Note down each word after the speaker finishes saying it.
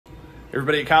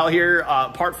Everybody, Kyle here.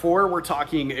 Part 4, we're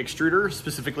talking extruder,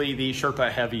 specifically the Sherpa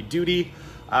Heavy Duty.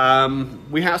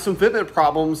 We have some fitment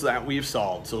problems that we've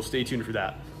solved, so stay tuned for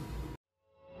that.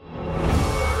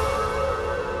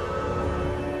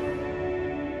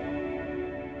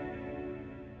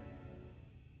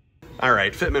 All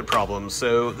right, fitment problems.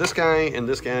 So this guy and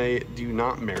this guy do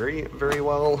not marry very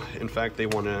well. In fact, they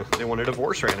want a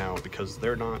divorce right now because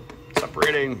they're not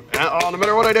separating no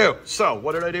matter what I do. So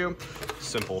what did I do?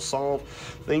 Simple solve.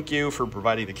 Thank you for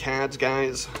providing the CADs,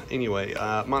 guys. Anyway,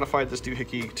 modified this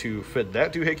doohickey to fit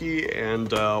that doohickey,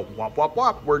 and wop wop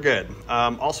wop, we're good.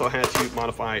 Also had to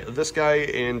modify this guy,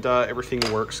 and everything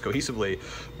works cohesively.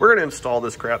 We're gonna install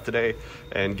this crap today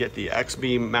and get the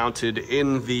X-beam mounted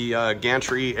in the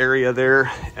gantry area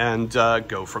there, and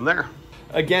go from there.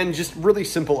 Again, just really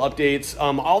simple updates.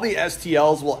 All the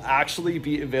STLs will actually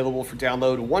be available for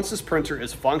download once this printer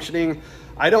is functioning.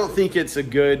 I don't think it's a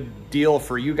good deal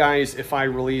for you guys if I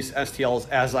release STLs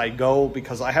as I go,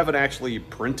 because I haven't actually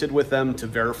printed with them to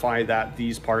verify that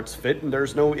these parts fit and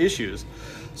there's no issues.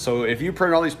 So if you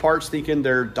print all these parts thinking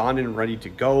they're done and ready to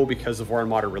go because of Warren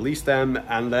Motter released them,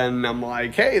 and then I'm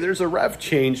like, hey, there's a rev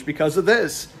change because of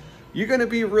this, you're gonna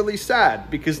be really sad,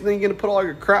 because then you're gonna put all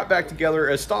your crap back together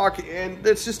as stock, and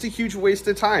it's just a huge waste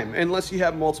of time, unless you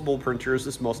have multiple printers,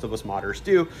 as most of us modders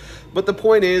do. But the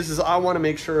point is I wanna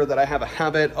make sure that I have a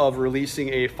habit of releasing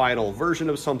a final version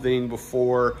of something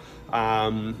before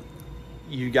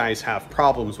you guys have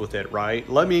problems with it, right?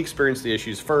 Let me experience the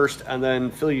issues first and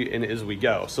then fill you in as we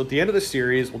go. So at the end of the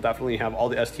series, we'll definitely have all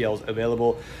the STLs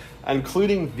available,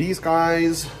 including these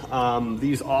guys,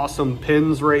 these awesome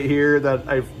pins right here that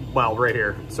right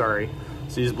here, sorry.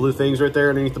 See these blue things right there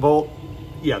underneath the bolt?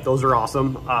 Yeah, those are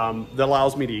awesome. That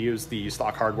allows me to use the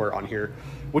stock hardware on here,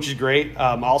 which is great.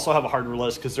 I also have a hardware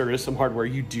list because there is some hardware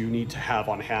you do need to have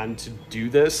on hand to do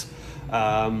this.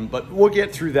 But we'll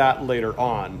get through that later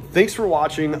on. Thanks for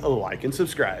watching, like and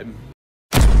subscribe.